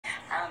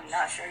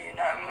not sure you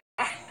know.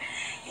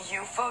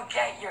 You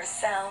forget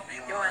yourself.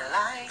 You're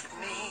like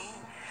me.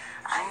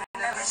 I'm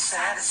never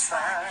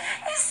satisfied.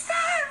 Is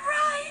that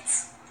right?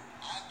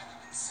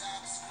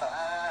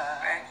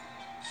 Right.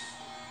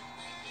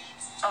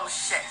 Oh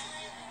shit.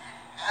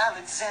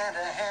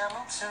 Alexander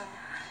Hamilton.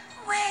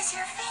 Where's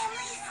your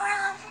family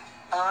from?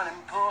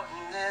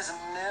 Unimportant, there's a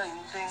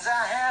million things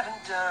I haven't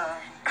done.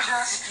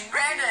 Just you.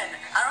 Brandon,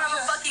 I don't have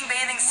a fucking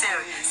bathing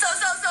suit. So,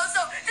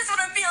 this is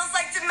what it feels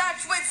like to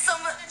match with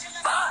some...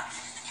 Fuck!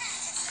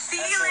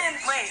 Feeling...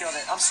 Wait. Killed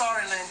it. I'm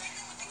sorry, Lynn.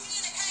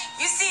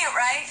 You see it,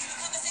 right?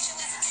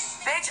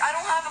 Bitch, I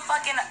don't have a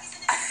fucking...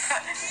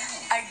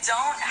 I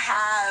don't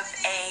have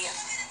a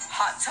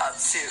hot tub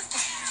suit.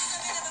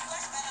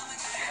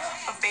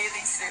 A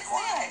bathing suit.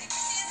 Why?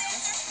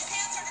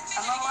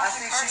 I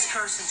think she's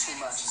cursing too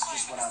much, is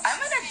just what I'm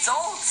an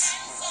adult.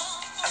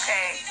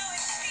 Okay.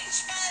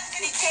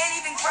 He can't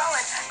even grow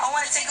it. I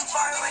want to take him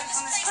far away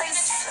from this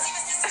place.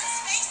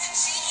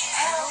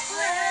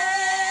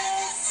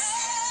 Helpless.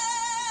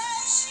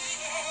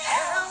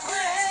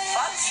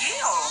 Fuck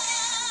you.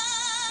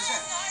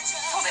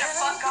 Told me to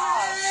fuck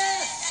off.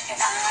 And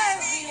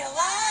I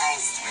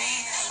realized 3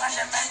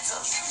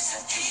 fundamentals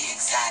at the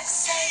exact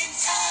same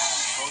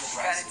time.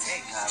 Gotta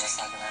take. Nah,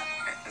 that's not gonna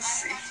happen. Let's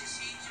see.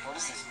 What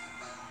is this?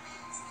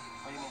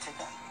 What do you mean take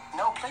that?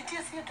 No, play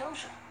Dear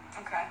Theodosia.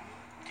 Okay.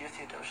 Dear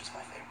Theodosia's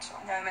my favorite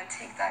song. No, I'm gonna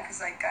take that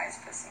because like guy's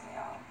pissing me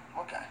off.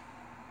 What guy?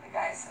 The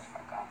guy said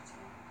fuck off to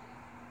me.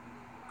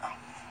 Oh.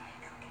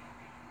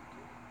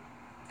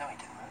 No, he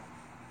didn't.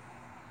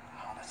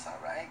 Oh, that's not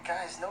right.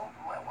 Guys, no,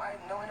 why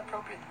no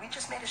inappropriate? We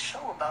just made a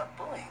show about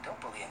bullying. Don't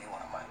bully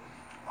anyone on my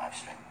live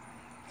stream.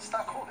 It's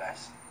not cool,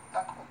 guys.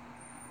 Not cool.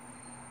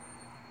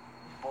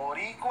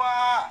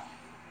 Boricua!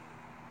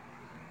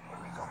 Here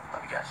we go.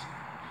 Love you guys.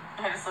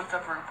 I just looked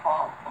up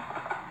RuPaul.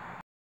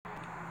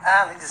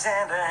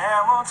 Alexander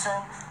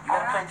Hamilton. You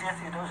gotta play Dear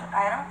Theodosia.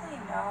 I don't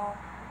really know.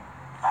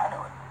 I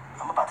know it.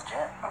 I'm about to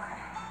jam. Okay.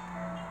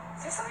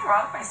 Is there something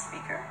wrong with my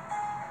speaker?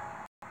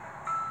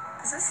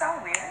 Does this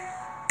sound weird?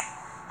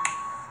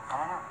 I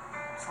don't know.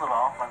 It's a little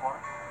off, like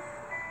water.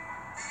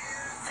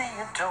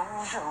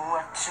 Theodosia,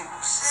 what to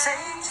say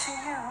to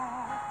you?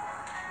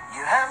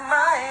 You have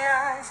my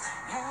eyes,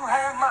 you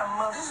have my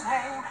mother's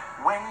name.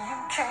 When you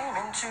came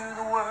into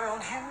the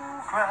world, you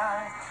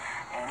cried,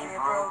 and it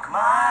broke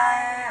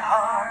my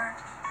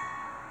heart.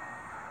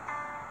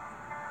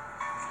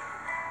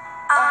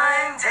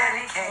 I'm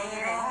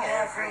dedicating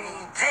every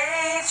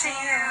day to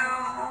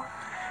you.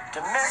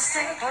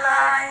 Domestic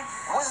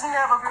life was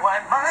never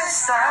quite my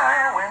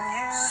style. When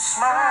you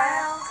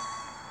smiled,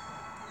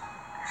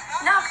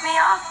 Knock me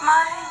off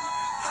my...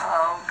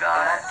 Oh, but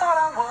God. I thought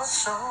I was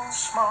so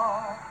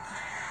smart.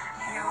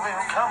 You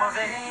will come of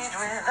age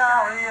with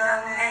our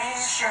young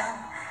nation.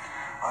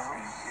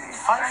 We'll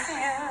fight for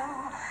you,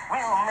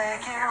 we'll make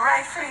it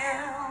right for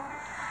you.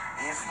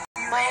 If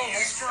you lay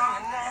a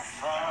strong enough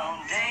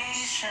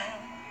foundation,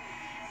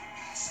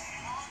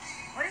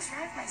 What is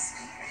wrong with my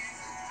speaker?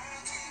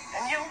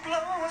 and you'll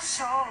blow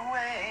us all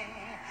away.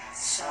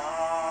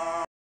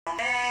 Someday,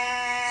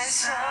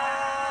 someday.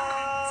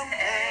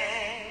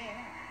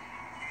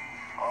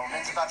 Oh,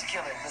 Lynn's about to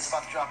kill it. Lynn's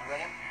about to drop it.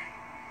 Ready?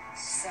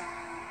 Someday,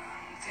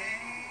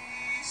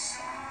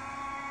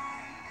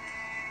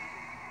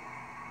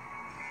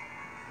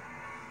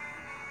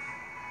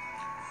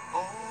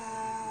 Oh,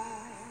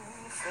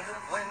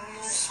 Philip, when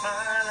you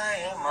smile,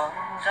 I am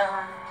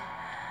undone.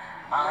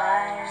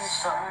 My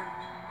son,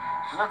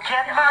 look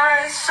at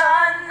my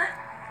son.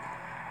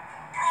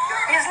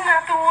 Isn't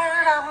that the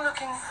word I'm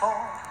looking for?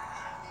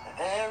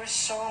 There is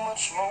so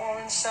much more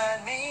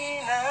inside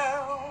me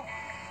now.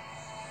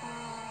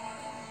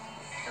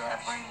 Do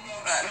that for me?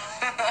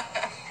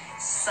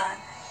 Son.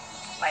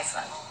 My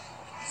son.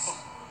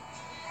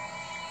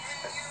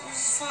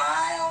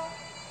 Smile.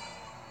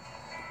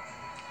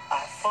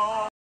 I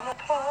fall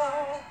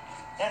apart,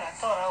 and I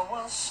thought I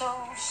was so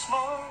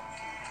smart.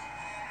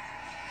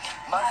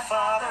 My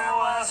father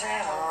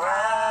wasn't around.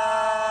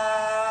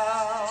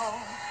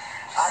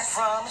 I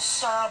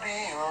promise I'll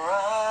be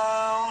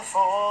around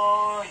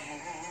for you.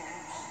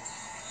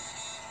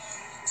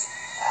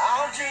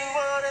 I'll do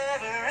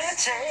whatever it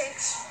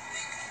takes.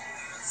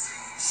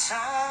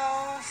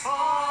 Sound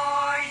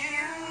for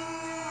you.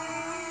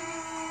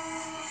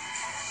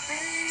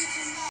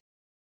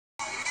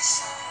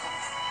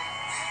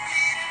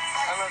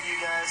 I love you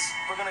guys.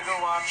 We're gonna go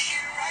watch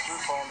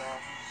RuPaul now.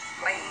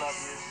 Bye. We love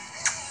you.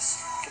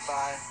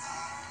 Goodbye.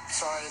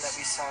 Sorry that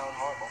we sound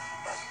horrible,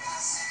 but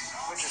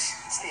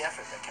it's the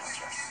effort that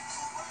counts, right?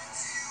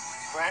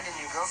 Brandon,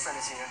 your girlfriend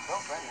is here.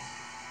 Oh, Brandon.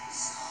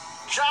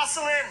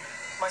 Jocelyn,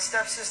 my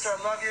stepsister, I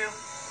love you.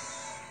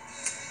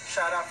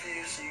 Shout out for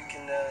you so you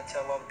can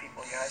tell all the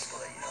people in your high school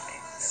that you know me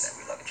and that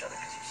we love each other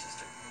because you're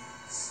sister.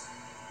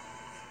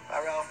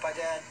 Bye, Ralph. Bye,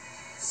 Dad.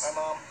 Bye,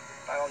 Mom.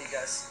 Bye, all you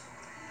guys.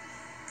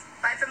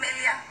 Bye,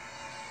 familia.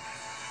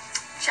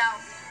 Ciao.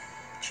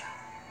 Ciao.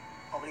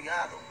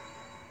 Obrigado.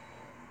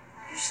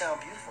 You sound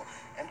beautiful.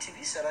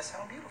 MTV said I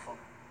sound beautiful.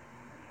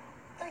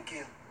 Thank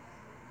you.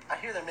 I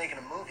hear they're making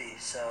a movie,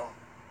 so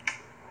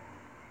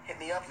hit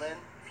me up, Lynn,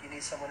 if you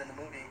need someone in the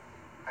movie.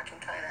 I can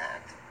kind of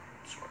act,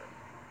 sort of.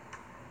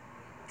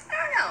 I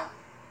don't know.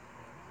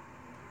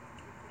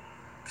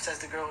 Says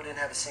the girl who didn't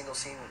have a single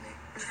scene with me.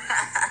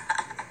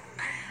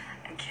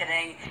 I'm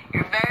kidding.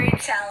 You're very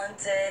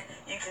talented.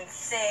 You can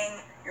sing.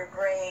 You're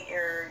great.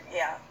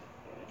 Yeah.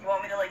 You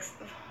want me to, like...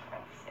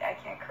 I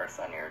can't curse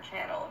on your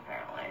channel,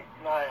 apparently.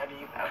 No, I mean,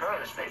 you can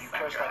curse, but you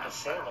curse like a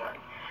sailor.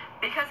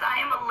 Because I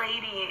am a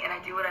lady and I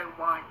do what I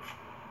want.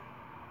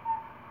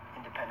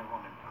 Independent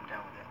woman. I'm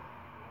down with it.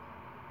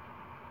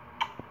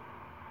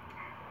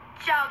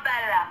 Ciao,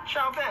 Bella.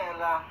 Ciao,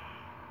 Bella.